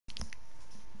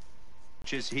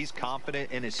pitches. He's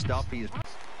confident in his stuff. He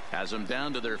has them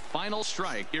down to their final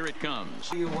strike. Here it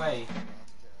comes. Away.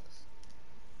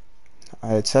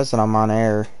 It says that I'm on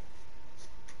air.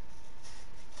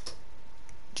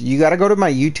 You gotta go to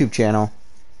my YouTube channel.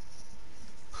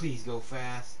 Please go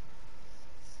fast.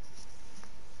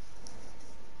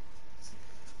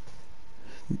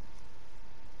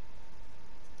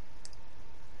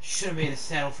 Should have made a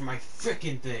saddle for my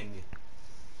frickin' thing.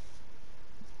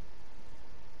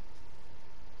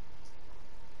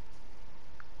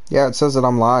 Yeah, it says that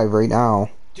I'm live right now.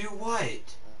 Do what?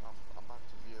 I'm about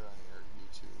to view it on your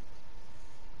YouTube.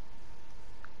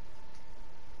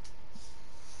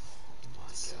 Oh my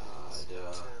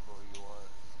god. Terrible you are.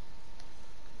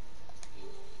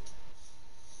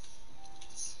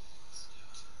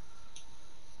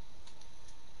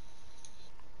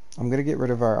 I'm gonna get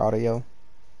rid of our audio.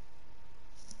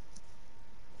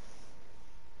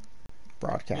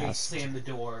 Broadcast. Slam the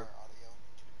door.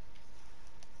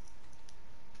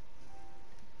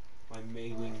 My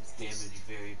Maywing's damaged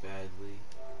very badly.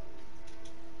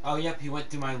 Oh, yep, he went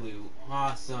through my loot.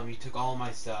 Awesome, he took all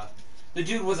my stuff. The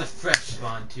dude was a fresh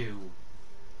spawn, too.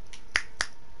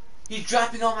 He's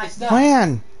dropping all my stuff!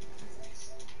 Man!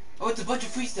 Oh, it's a bunch of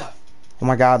free stuff! Oh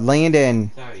my god,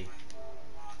 Landon! Sorry.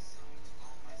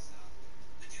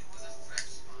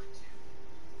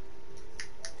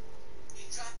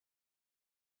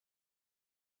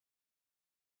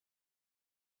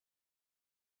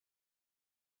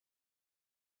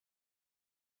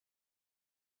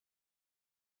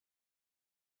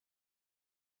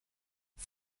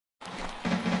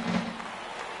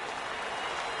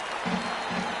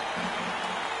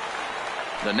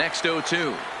 The next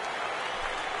 0-2.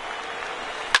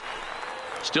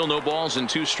 Still no balls and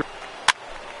 2 strikes.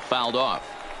 Fouled off.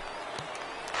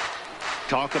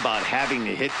 Talk about having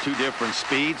to hit 2 different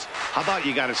speeds. How about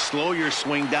you got to slow your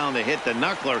swing down to hit the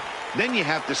knuckler, then you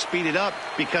have to speed it up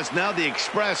because now the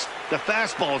express, the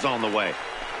fastball's on the way.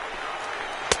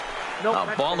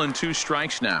 A ball and 2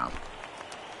 strikes now.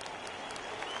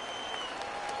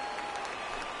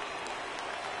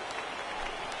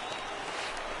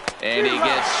 And he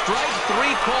gets strike 3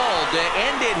 called to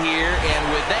end it here, and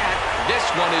with that, this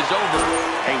one is over.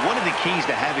 Hey, one of the keys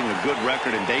to having a good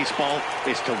record in baseball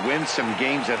is to win some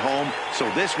games at home, so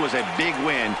this was a big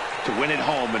win to win at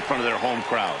home in front of their home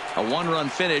crowd. A 1-run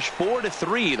finish,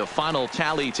 4-3, the final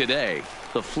tally today.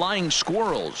 The Flying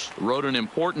Squirrels rode an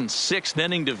important 6th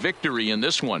inning to victory in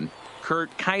this one.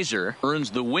 Kurt Kaiser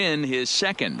earns the win, his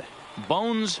 2nd.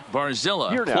 Bones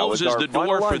Barzilla closes the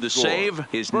door for the save,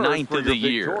 his 9th of the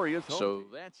year. So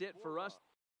that's it for us.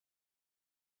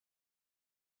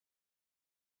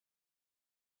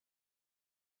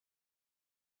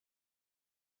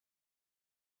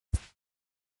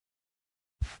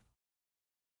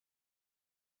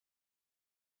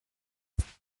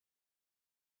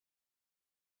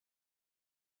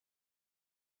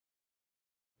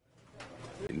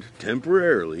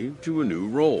 Temporarily to a new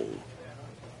role.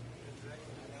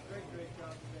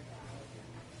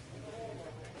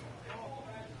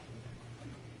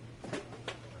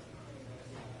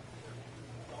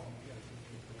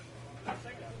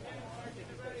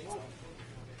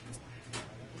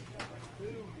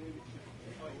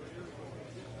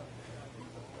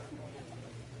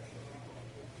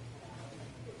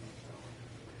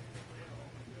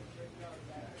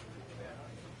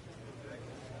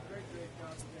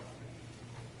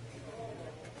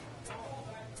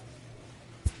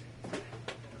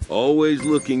 Always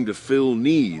looking to fill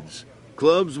needs,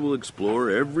 clubs will explore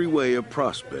every way a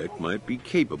prospect might be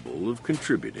capable of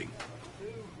contributing.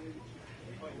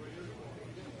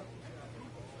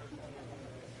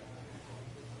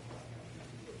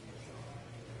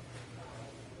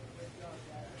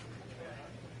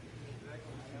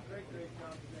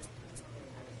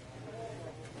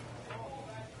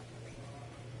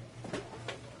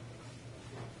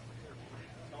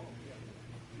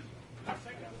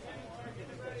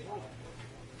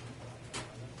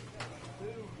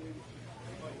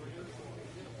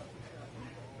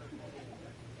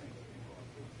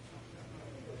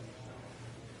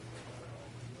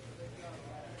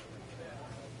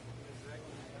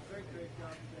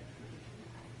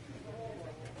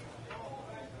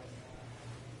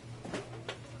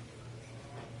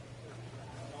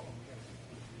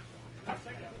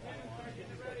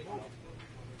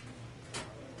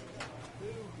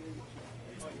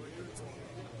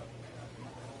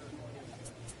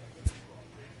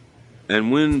 And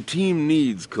when team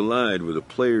needs collide with a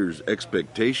player's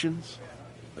expectations,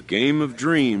 a game of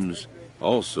dreams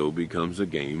also becomes a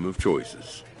game of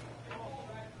choices.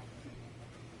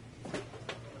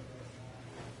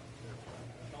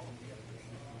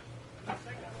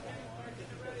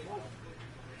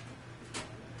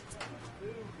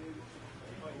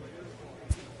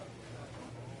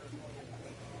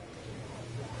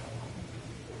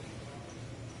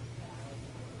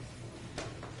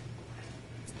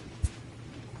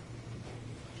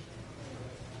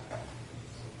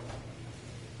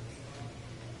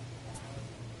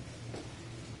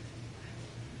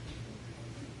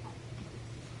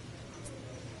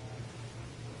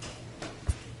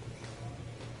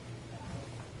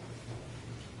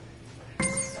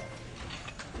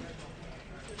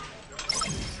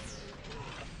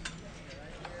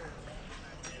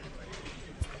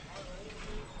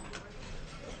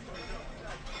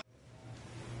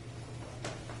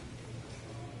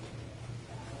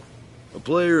 A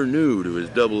player new to his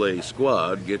Double-A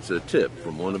squad gets a tip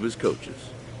from one of his coaches.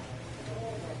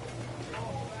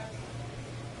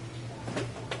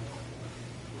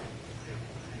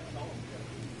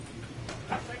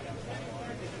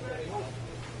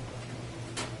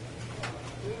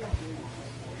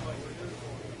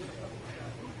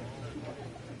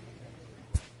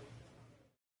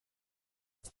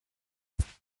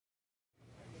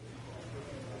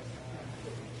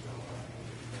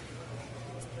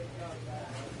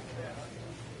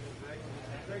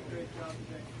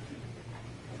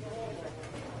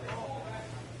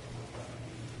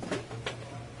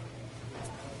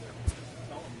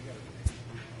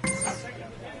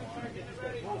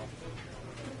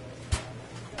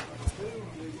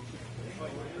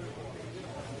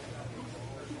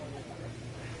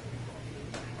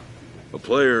 A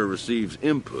player receives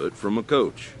input from a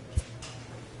coach.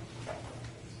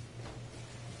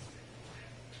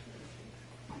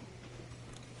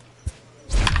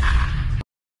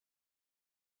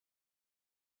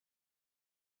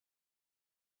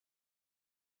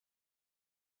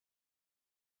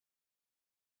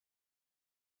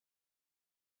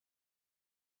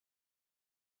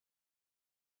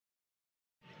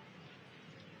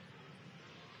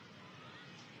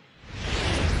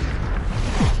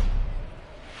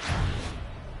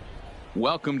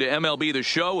 Welcome to MLB The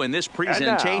Show and this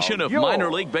presentation of your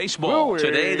minor league baseball. Louis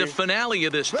Today, the finale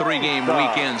of this three-game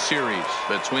weekend series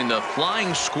between the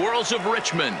Flying Squirrels of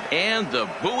Richmond and the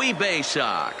Bowie Bay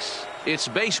Sox. It's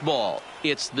baseball,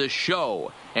 it's the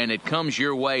show, and it comes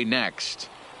your way next.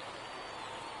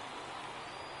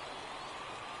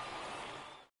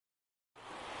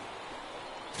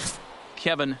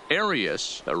 Kevin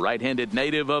Arias, a right-handed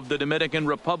native of the Dominican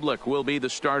Republic, will be the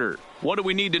starter. What do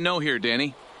we need to know here,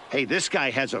 Danny? Hey, this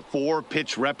guy has a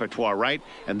 4-pitch repertoire, right?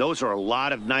 And those are a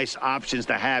lot of nice options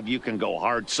to have. You can go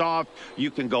hard, soft. You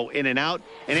can go in and out.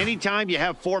 And anytime you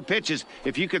have 4 pitches,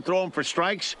 if you can throw them for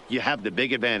strikes, you have the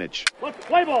big advantage. Let's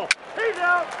play ball. He's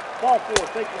out. Ball 4.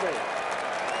 Take the man.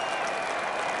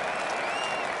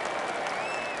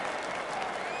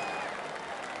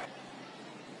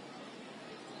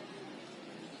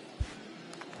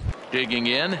 Digging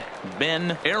in,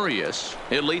 Ben Arias.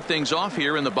 He'll lead things off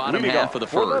here in the bottom Leading half of the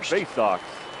for first. the Bay Sox,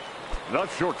 the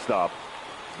shortstop,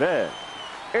 Ben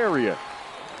Arias.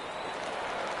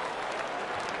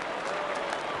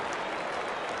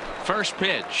 First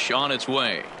pitch on its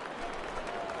way.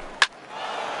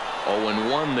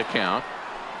 0-1 the count.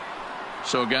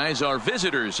 So, guys, our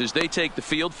visitors, as they take the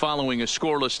field following a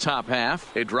scoreless top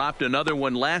half. They dropped another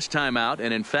one last time out,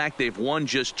 and in fact, they've won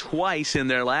just twice in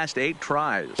their last 8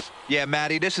 tries. Yeah,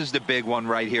 Matty, this is the big one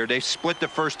right here. They split the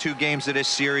first 2 games of this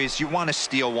series. You want to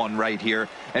steal one right here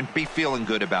and be feeling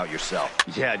good about yourself.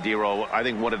 Yeah, Dero, I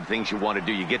think one of the things you want to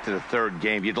do, you get to the 3rd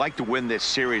game. You'd like to win this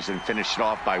series and finish it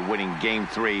off by winning Game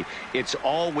 3. It's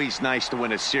always nice to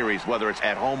win a series, whether it's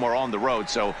at home or on the road.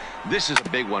 So this is a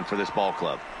big one for this ball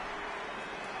club.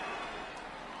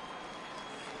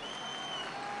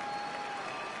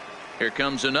 Here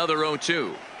comes another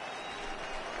 0-2.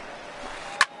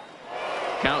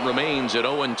 Count remains at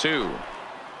 0-2.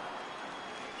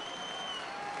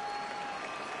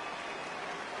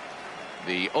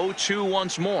 The 0-2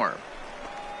 once more.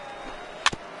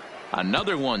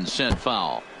 Another one sent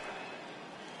foul.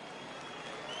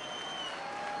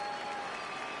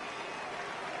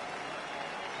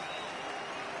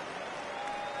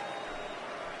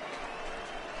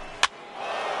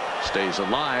 Stays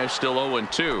alive, still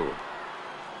 0-2.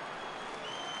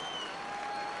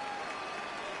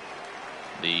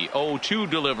 The 0-2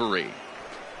 delivery.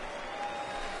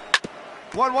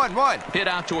 1-1-1. Hit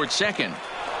out towards second.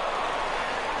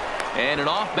 And an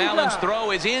off-balance throw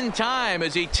is in time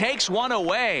as he takes one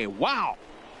away. Wow.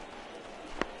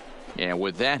 And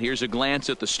with that, here's a glance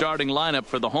at the starting lineup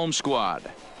for the home squad.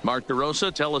 Mark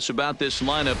DeRosa, tell us about this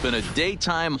lineup in a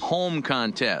daytime home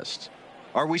contest.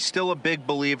 Are we still a big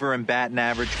believer in batting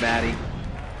average, Matty?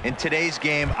 In today's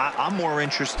game, I'm more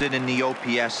interested in the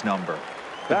OPS number.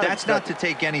 But that's not to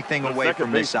take anything away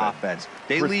from this offense.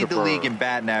 They lead the league in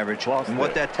batting average, and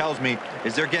what that tells me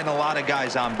is they're getting a lot of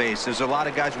guys on base. There's a lot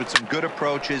of guys with some good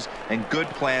approaches and good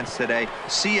plans today.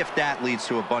 See if that leads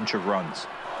to a bunch of runs.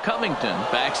 Covington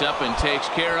backs up and takes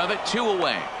care of it. 2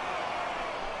 away.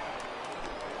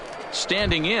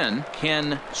 Standing in,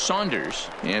 Ken Saunders.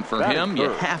 And for him, you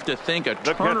have to think a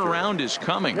turnaround is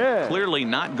coming. Clearly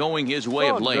not going his way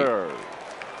of late.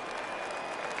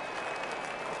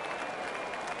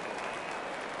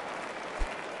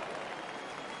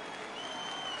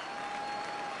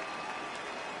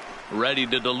 Ready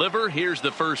to deliver. Here's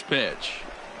the first pitch.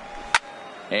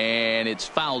 And it's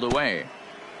fouled away.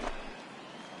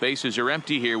 Bases are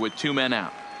empty here with 2 men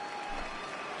out.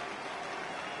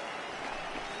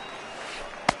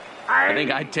 I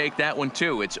think I'd take that one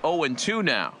too. It's 0-2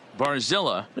 now.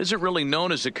 Barzilla isn't really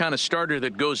known as the kind of starter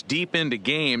that goes deep into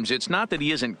games. It's not that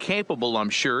he isn't capable,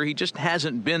 I'm sure. He just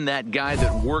hasn't been that guy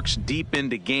that works deep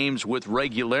into games with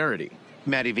regularity.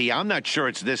 Matty V, I'm not sure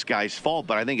it's this guy's fault,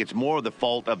 but I think it's more the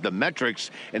fault of the metrics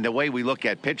and the way we look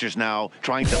at pitchers now,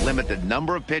 trying to limit the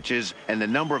number of pitches and the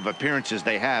number of appearances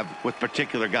they have with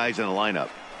particular guys in the lineup.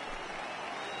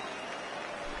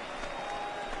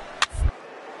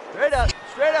 Straight up,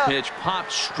 straight up. Pitch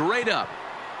popped straight up.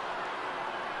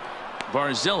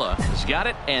 Barzilla has got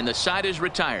it, and the side is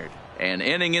retired. An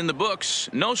inning in the books.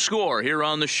 No score here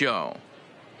on the show.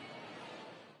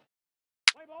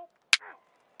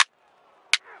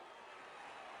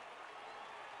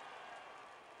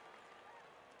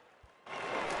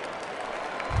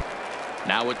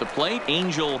 Now at the plate,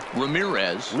 Angel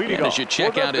Ramirez. And as you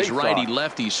check out his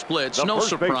righty-lefty splits, no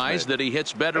surprise that he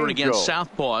hits better against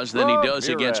southpaws than he does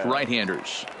against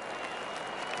right-handers.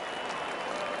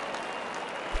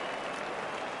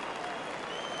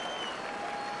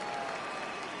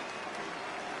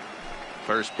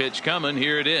 First pitch coming.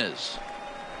 Here it is.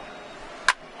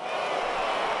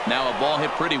 Now a ball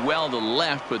hit pretty well to the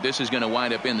left, but this is going to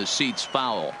wind up in the seats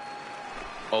foul.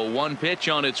 0-1 pitch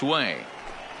on its way.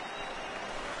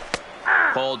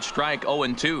 Called strike.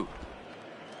 0-2.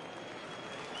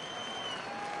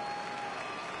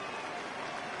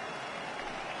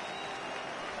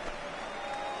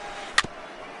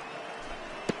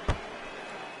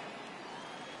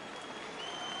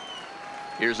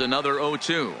 Here's another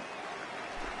 0-2.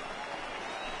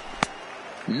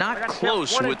 Not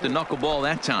close with the knuckleball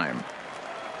that time.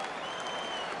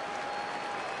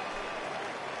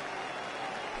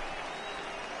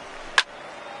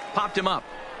 Popped him up.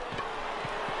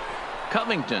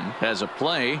 Covington has a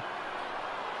play.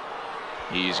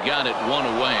 He's got it one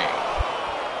away.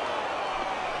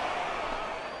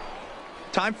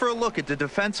 Time for a look at the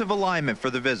defensive alignment for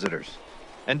the visitors.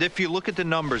 And if you look at the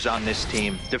numbers on this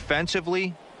team,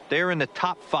 defensively, they're in the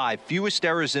top 5 fewest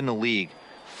errors in the league.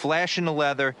 Flashing the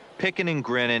leather, picking and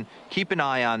grinning. Keep an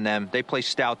eye on them. They play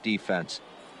stout defense.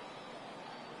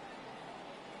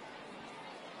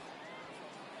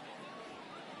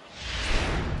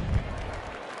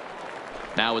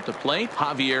 Now at the plate,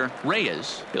 Javier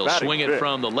Reyes. He'll swing it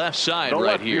from the left side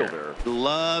right here.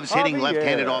 Loves hitting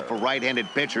left-handed off of right-handed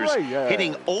pitchers.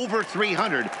 Hitting over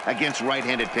 300 against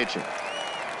right-handed pitching.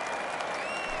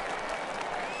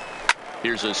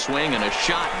 Here's a swing and a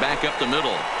shot back up the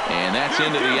middle. And that's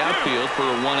into the outfield for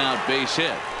a 1-out base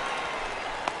hit.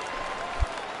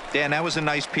 Dan, that was a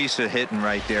nice piece of hitting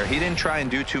right there. He didn't try and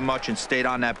do too much and stayed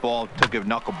on that ball. Took a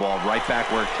knuckleball right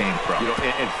back where it came from. You know,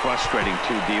 and frustrating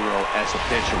too, D-Row, as a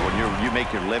pitcher, when you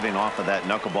make your living off of that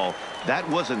knuckleball. That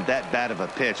wasn't that bad of a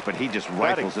pitch, but he just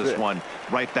rifles this one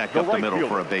right back up the middle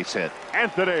for a base hit.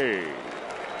 Anthony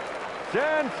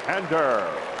Santander.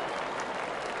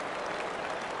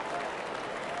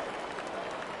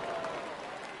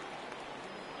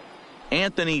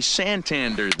 Anthony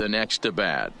Santander the next to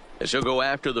bat, as he'll go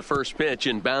after the first pitch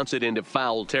and bounce it into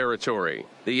foul territory.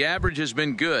 The average has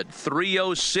been good.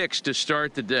 306 to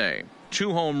start the day.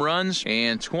 2 home runs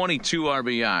and 22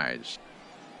 RBIs.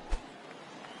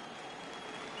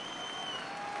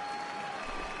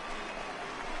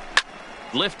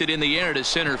 Lifted in the air to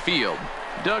center field.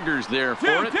 Duggar's there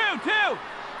for it.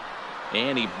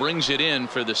 And he brings it in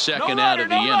for the second out of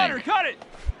the inning. Cut it.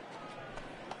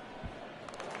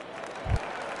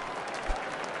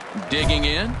 Digging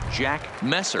in, Jack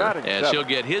Messer, as he'll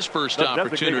get his first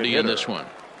opportunity in this one.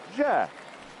 Jack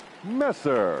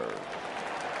Messer.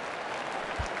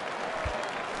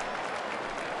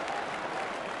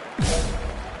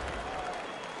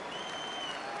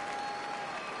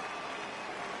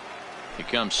 He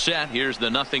comes set. Here's the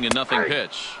 0-0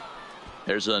 pitch.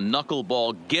 There's a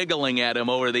knuckleball giggling at him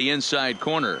over the inside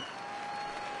corner.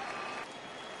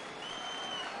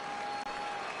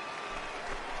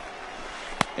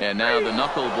 And now the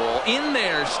knuckleball in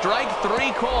there. Strike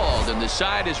 3 called, and the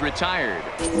side is retired.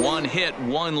 1 hit,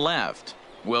 1 left.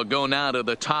 We'll go now to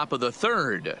the top of the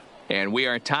 3rd, and we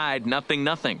are tied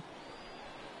 0-0.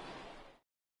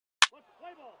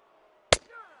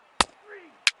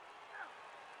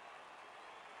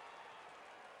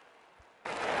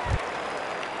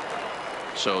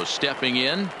 So stepping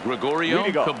in,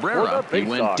 Gregorio Cabrera. He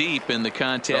went deep in the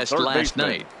contest last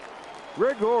night.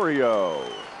 Gregorio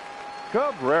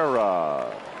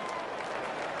Cabrera.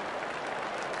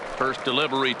 First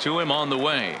delivery to him on the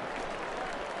way.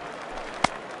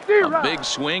 A big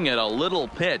swing at a little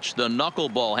pitch. The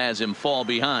knuckleball has him fall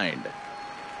behind.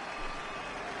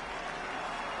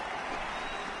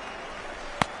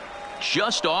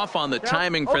 just off on the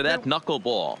timing for that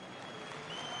knuckleball.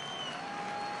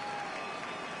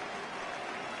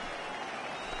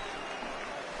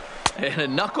 And a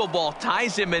knuckleball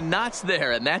ties him in knots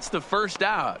there, and that's the first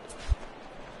out.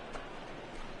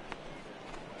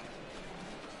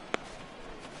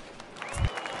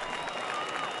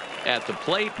 At the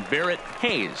plate, Barrett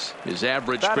Hayes. His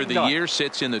average for the year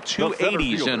sits in the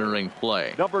 280s entering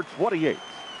play. Number 28.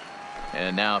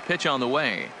 And now a pitch on the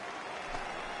way.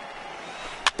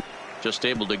 Just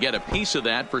able to get a piece of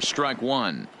that for strike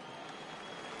one.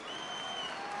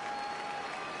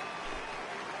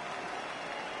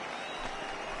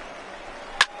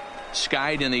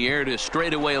 Skied in the air to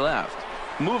straightaway left.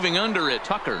 Moving under it,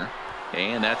 Tucker.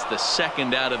 And that's the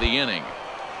second out of the inning.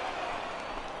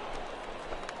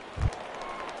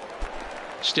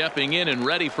 Stepping in and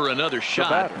ready for another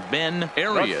shot, Ben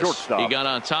Arias. He got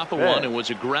on top of one and was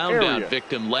a ground out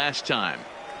victim last time.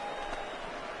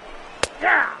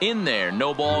 In there,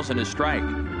 no balls and a strike.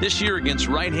 This year against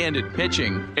right-handed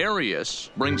pitching,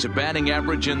 Arias brings a batting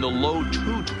average in the low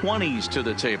 220s to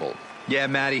the table. Yeah,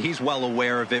 Matty, he's well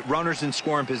aware of it. Runners in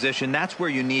scoring position, that's where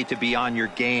you need to be on your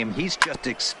game. He's just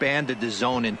expanded the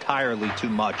zone entirely too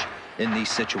much in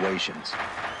these situations.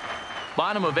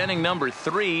 Bottom of inning number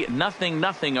 3,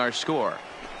 0-0 our score.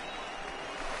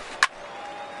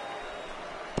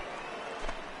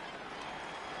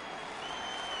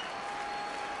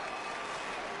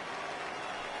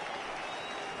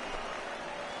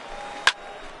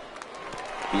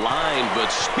 Line, but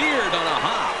speared on a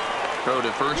hop. Throw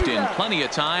to first in plenty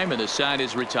of time, and the side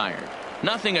is retired.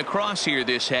 Nothing across here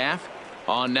this half.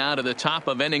 On now to the top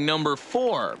of inning number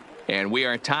 4, and we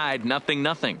are tied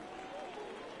 0-0.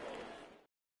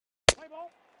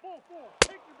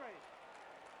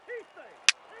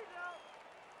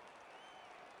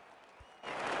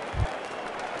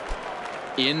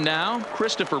 In now,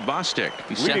 Christopher Bostic.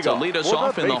 He's set to lead us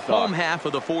off in the home half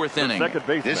of the 4th inning.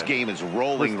 This game is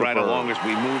rolling right along as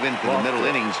we move into the middle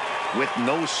innings with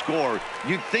no score.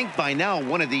 You'd think by now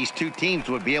one of these two teams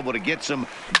would be able to get some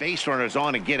base runners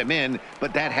on and get them in,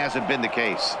 but that hasn't been the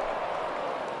case.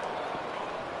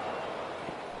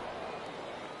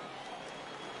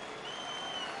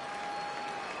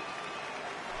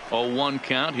 Oh, 1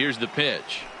 count. Here's the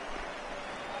pitch.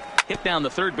 Hit down the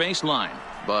third base line.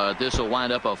 But this will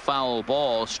wind up a foul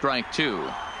ball, strike 2.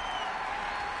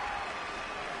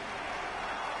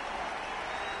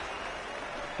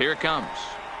 Here it comes.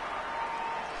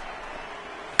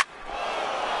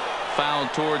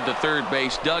 Fouled toward the third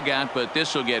base dugout, but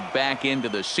this will get back into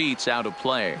the seats, out of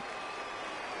play.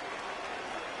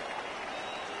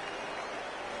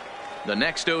 The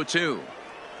next 0-2.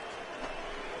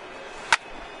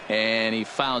 And he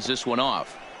fouls this one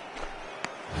off.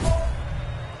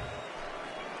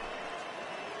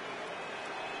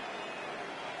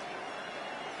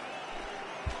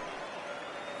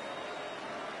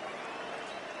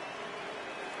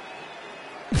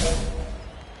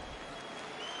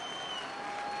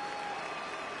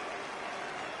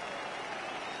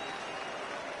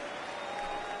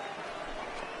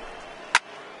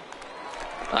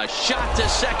 A shot to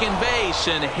second base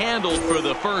and handled for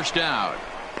the first out.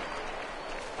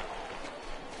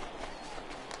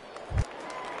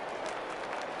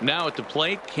 Now at the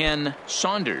plate, Ken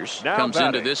Saunders comes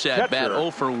into this at bat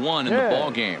 0 for 1 in the ball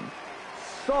game.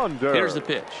 Here's the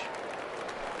pitch.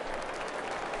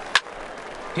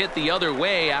 Hit the other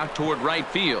way out toward right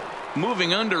field.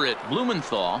 Moving under it,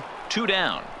 Blumenthal, 2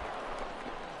 down.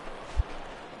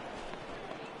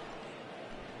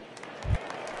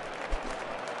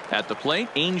 At the plate,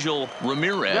 Angel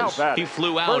Ramirez. He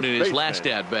flew out in his last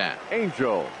at bat.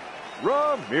 Angel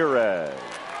Ramirez.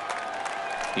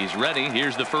 He's ready.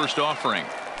 Here's the first offering.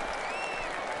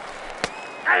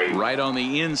 Right on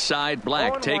the inside,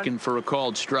 Black taken for a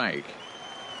called strike.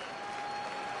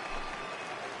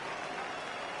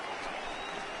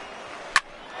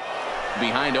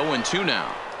 Behind 0-2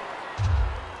 now.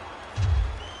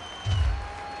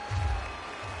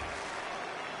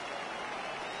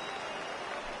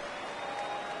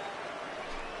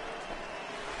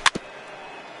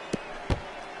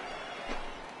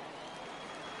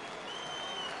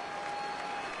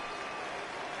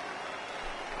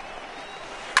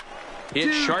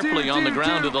 Hit sharply on the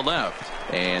ground to the left.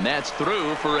 And that's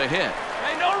through for a hit.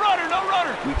 Hey, no runner, no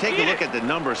runner. We take a look at the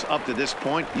numbers up to this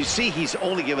point. You see he's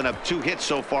only given up 2 hits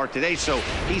so far today, so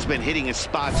he's been hitting his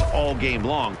spots all game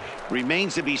long.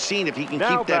 Remains to be seen if he can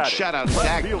keep that shutout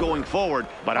stack going forward,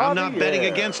 but I'm not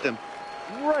betting against him.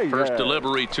 First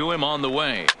delivery to him on the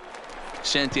way.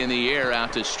 Sent in the air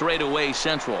out to straightaway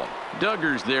central.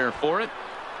 Duggar's there for it.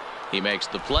 He makes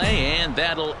the play, and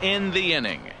that'll end the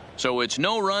inning. So it's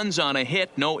no runs on a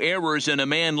hit, no errors, and a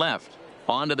man left.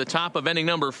 On to the top of inning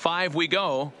number 5 we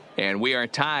go, and we are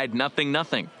tied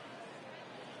 0-0.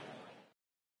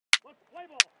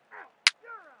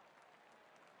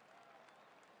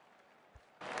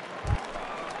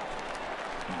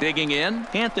 Digging in,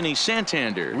 Anthony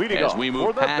Santander, Leading as off we for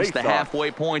move the past the faceoff, halfway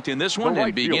point in this one the and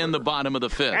right begin fielder, the bottom of the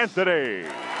 5th. Anthony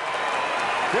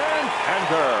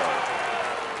Santander.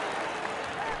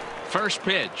 First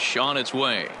pitch on its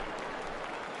way.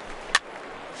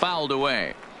 Fouled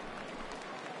away.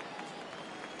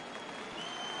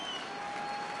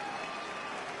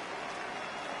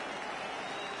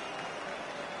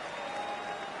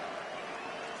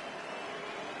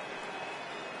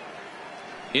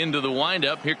 Into the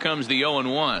windup. Here comes the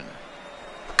 0-1.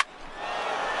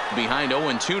 Behind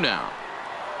 0-2 now.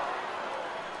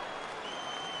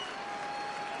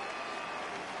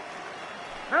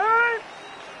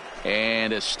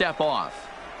 And a step off.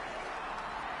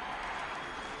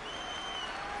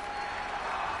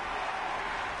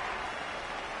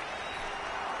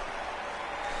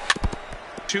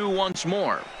 Two once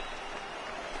more.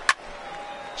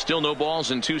 Still no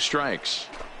balls and 2 strikes.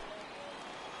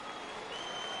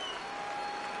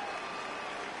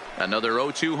 Another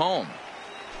 0-2 home.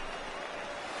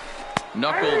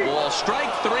 Knuckleball,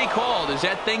 strike 3 called as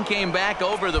that thing came back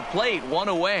over the plate, 1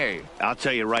 away. I'll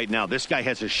tell you right now, this guy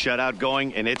has a shutout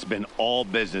going, and it's been all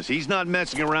business. He's not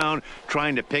messing around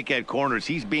trying to pick at corners.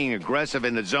 He's being aggressive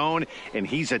in the zone, and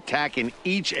he's attacking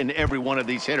each and every one of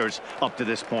these hitters up to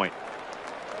this point.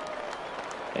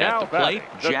 At the plate,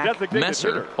 Jack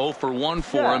Messer, 0 for 1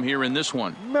 for him here in this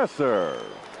one. Messer.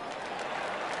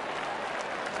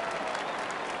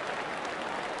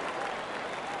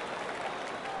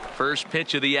 First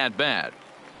pitch of the at-bat.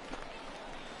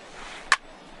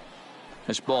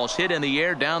 This ball's hit in the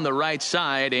air down the right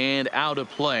side and out of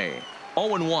play.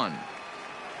 0-1.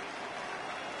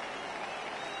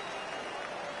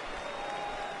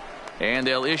 And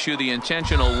they'll issue the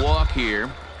intentional walk here.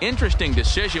 Interesting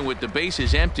decision with the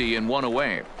bases empty and 1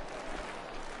 away.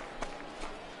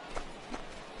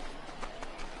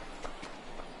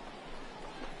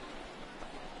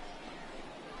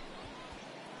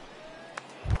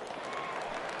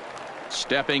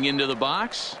 Stepping into the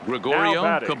box,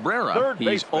 Gregorio Cabrera.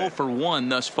 He's 0 for 1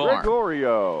 thus far.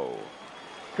 Gregorio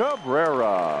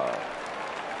Cabrera.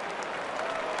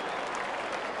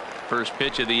 First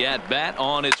pitch of the at-bat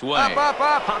on its way.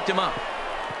 Popped him up.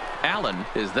 Allen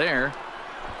is there.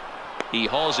 He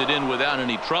hauls it in without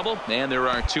any trouble, and there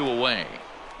are 2 away.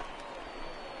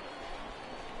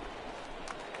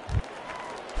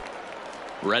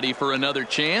 Ready for another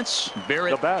chance.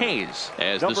 Barrett Hayes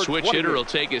as the switch hitter will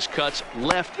take his cuts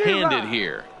left-handed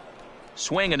here.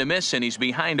 Swing and a miss, and he's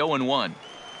behind 0-1.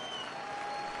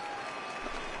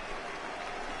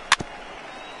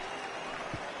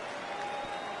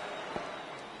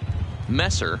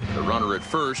 Messer, the runner at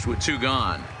first with 2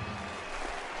 gone.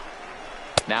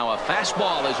 Now a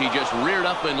fastball as he just reared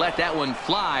up and let that one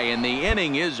fly, and the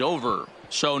inning is over.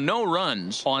 So no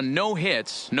runs on no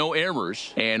hits, no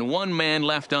errors, and 1 man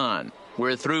left on.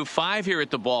 We're through 5 here at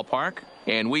the ballpark,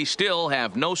 and we still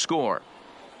have no score.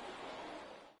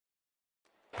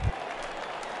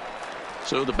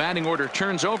 So the batting order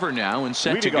turns over now and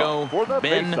set to go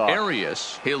Ben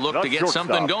Arias. He'll look to get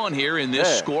something going here in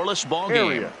this scoreless ball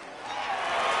game.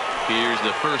 Here's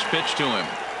the first pitch to him.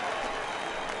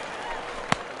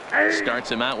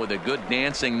 Starts him out with a good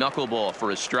dancing knuckleball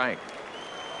for a strike.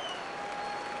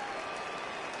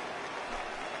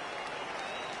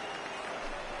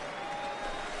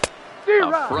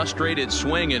 A frustrated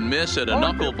swing and miss at a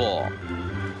knuckleball.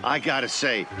 I gotta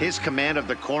say, his command of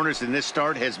the corners in this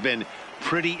start has been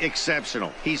pretty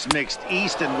exceptional. He's mixed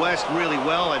east and west really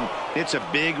well, and it's a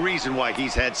big reason why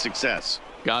he's had success.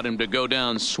 Got him to go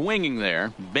down swinging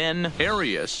there. Ben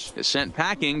Arias is sent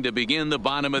packing to begin the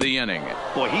bottom of the inning.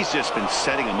 Boy, he's just been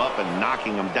setting him up and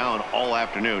knocking him down all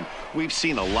afternoon. We've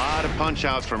seen a lot of punch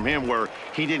outs from him where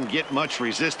he didn't get much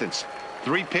resistance.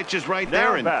 3 pitches right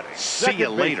there, and see you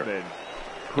later.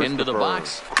 Into the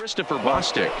box, Christopher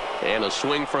Bostic. And a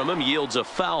swing from him yields a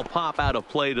foul pop out of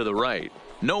play to the right.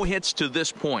 No hits to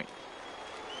this point.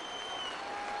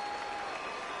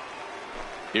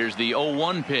 Here's the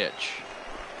 0-1 pitch.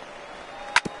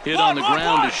 Hit on the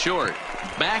ground to short.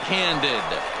 Backhanded.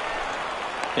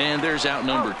 And there's out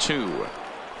number 2.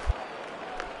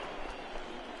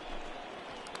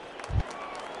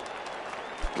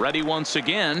 Ready once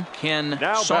again, Ken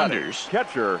Saunders.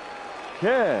 Catcher,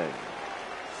 Ken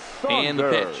Saunders. And the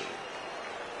pitch.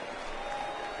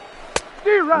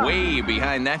 Way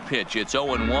behind that pitch. It's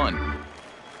 0-1.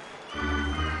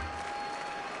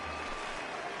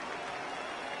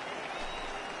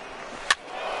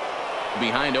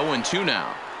 behind 0-2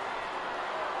 now.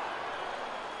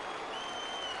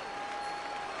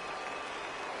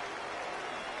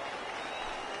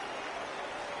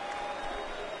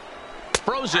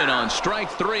 Frozen on strike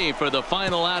 3 for the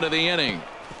final out of the inning.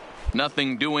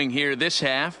 Nothing doing here this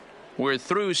half. We're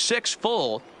through 6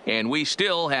 full, and we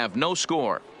still have no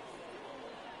score.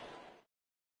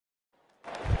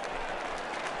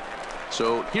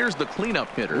 So here's the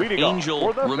cleanup hitter, Leading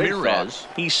Angel Ramirez.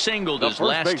 He singled The his first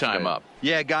last baseman. time up.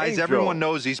 Yeah, guys, Angel everyone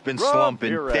knows he's been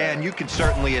slumping. Ramirez. Dan, you can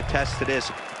certainly attest to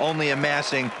this, only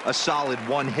amassing a solid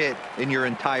 1 hit in your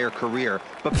entire career.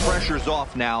 But pressure's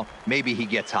off now. Maybe he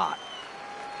gets hot.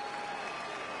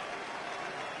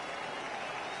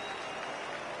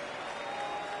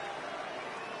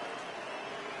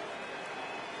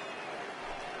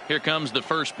 Here comes the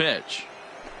first pitch.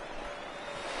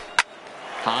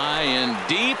 High and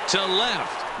deep to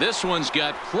left. This one's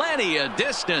got plenty of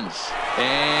distance.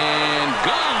 And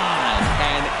gone.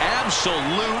 An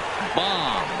absolute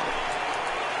bomb.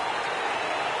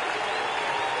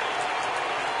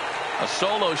 A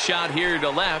solo shot here to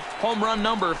left. Home run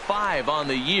number 5 on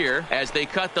the year. As they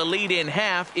cut the lead in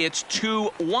half, it's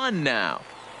 2-1 now.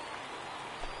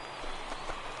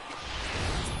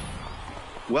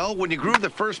 Well, when you groove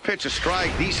the first pitch a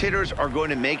strike, these hitters are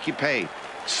going to make you pay.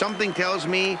 Something tells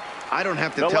me I don't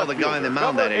have to tell the guy on the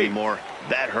mound that anymore.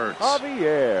 That hurts.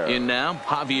 Javier. In now,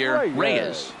 Javier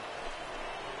Reyes.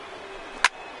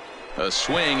 A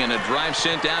swing and a drive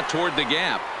sent out toward the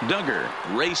gap. Duggar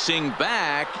racing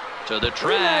back to the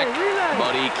track,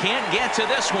 but he can't get to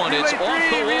this one. It's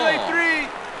off the wall.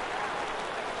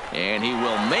 And he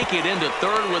will make it into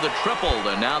third with a triple.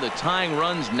 And now the tying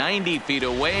run's 90 feet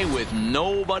away with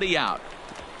nobody out.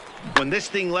 When this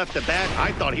thing left the bat,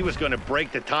 I thought he was going to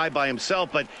break the tie by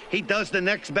himself, but he does the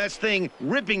next best thing,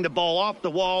 ripping the ball off the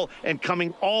wall and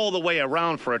coming all the way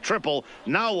around for a triple.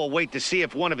 Now we'll wait to see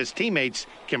if one of his teammates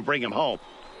can bring him home.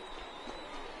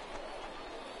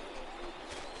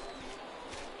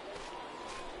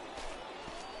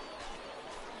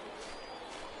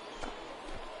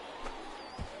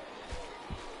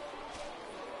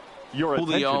 Your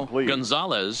Julio attention, please.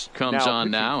 Gonzalez comes Now on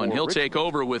pitching now, and for he'll Richmond. take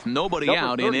over with nobody Number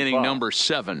out in inning 35. number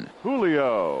 7.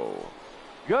 Julio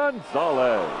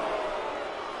Gonzalez.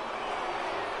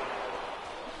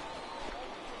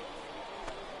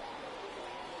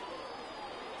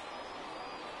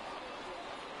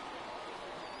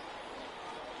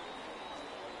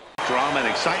 Drama and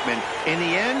excitement. In the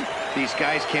end, these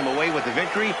guys came away with the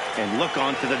victory and look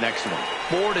on to the next one.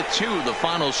 4-2 the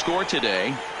final score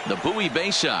today. The Bowie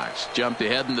Bay Sox jumped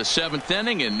ahead in the 7th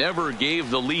inning and never gave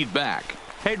the lead back.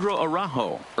 Pedro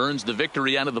Araujo earns the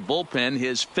victory out of the bullpen,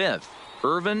 his 5th.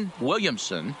 Irvin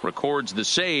Williamson records the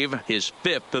save, his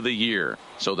 5th of the year.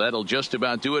 So that'll just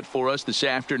about do it for us this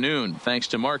afternoon. Thanks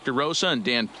to Mark DeRosa and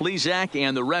Dan Plesac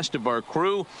and the rest of our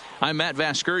crew. I'm Matt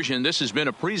Vasgersian. This has been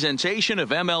a presentation of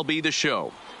MLB The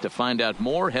Show. To find out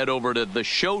more, head over to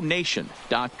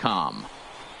theshownation.com.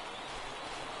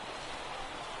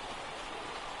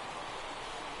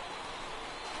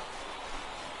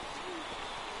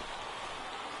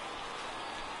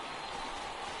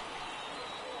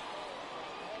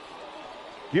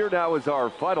 Here now is our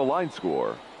final line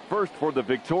score. First for the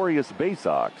victorious Bay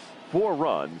Sox. 4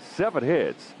 runs, 7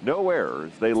 hits, no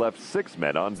errors. They left 6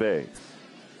 men on base.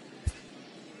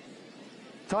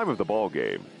 Time of the ball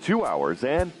game, 2 hours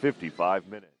and 55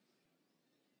 minutes.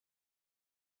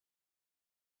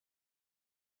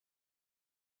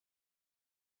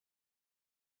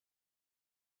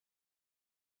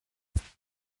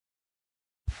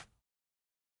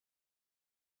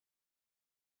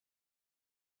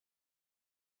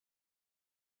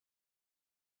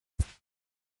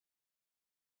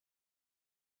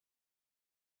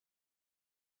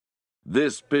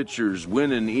 This pitcher's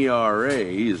winning ERA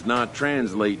is not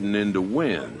translating into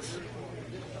wins.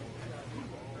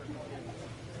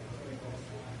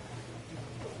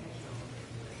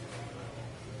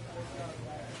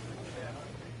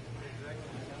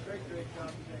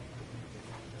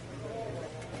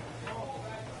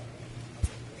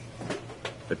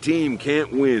 A team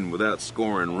can't win without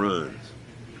scoring runs.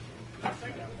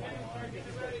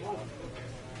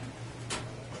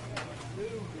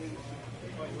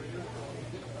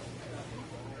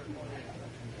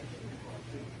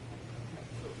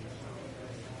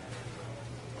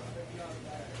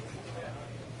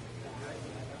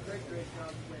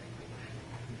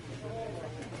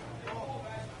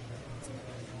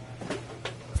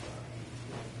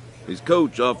 His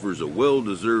coach offers a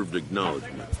well-deserved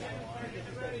acknowledgement.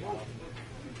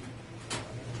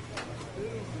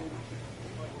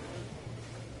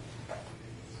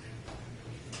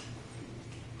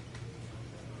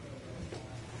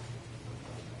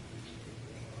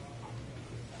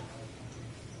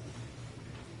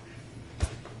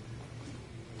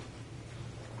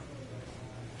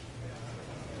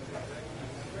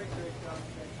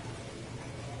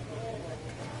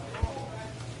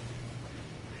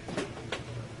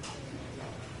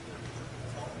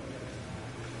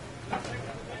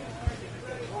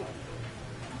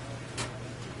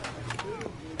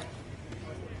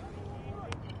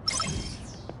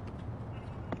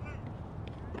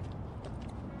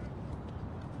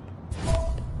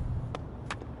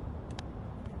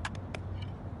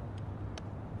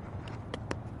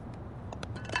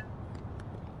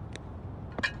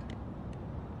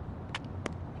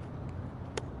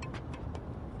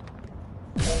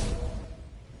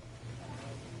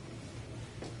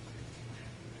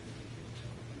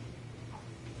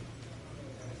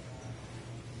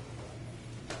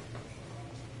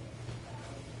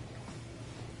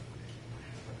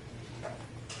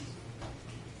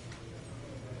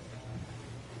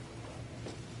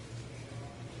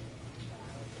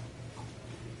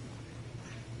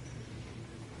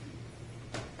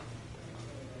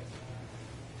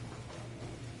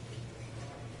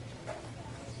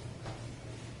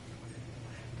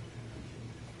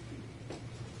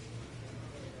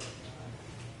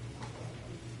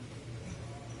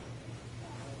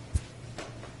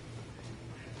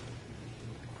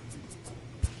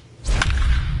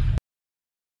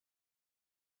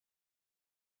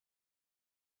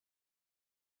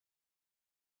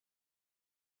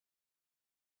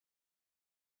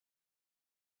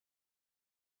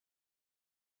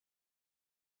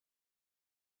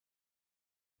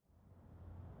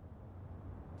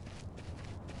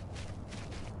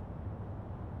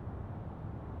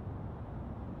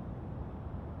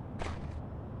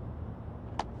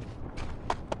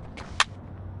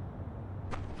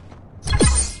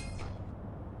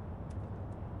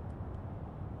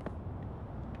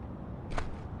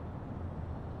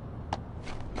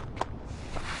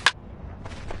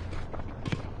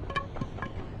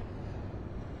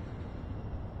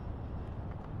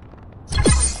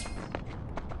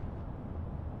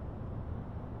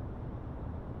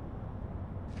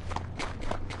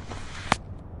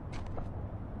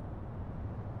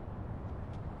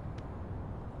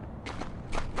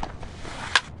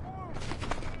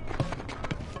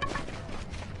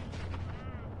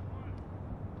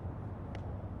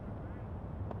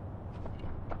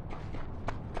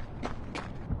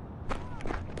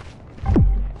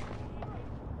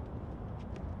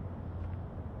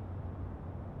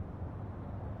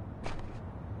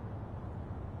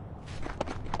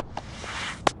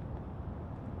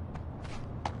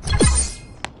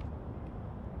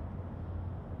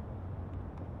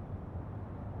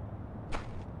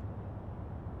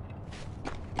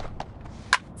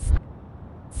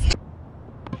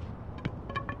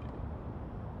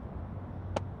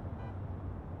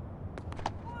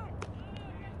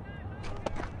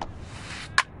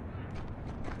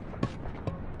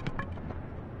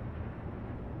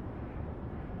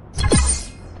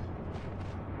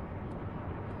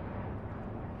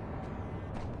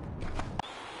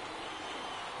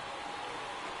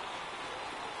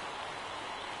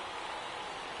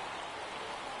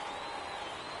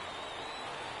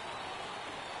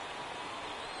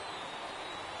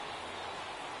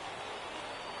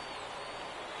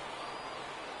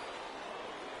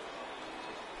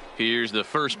 Here's the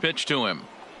first pitch to him.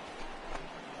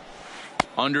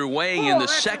 Underway in the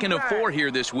second of 4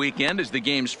 here this weekend as the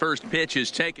game's first pitch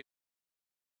is taken.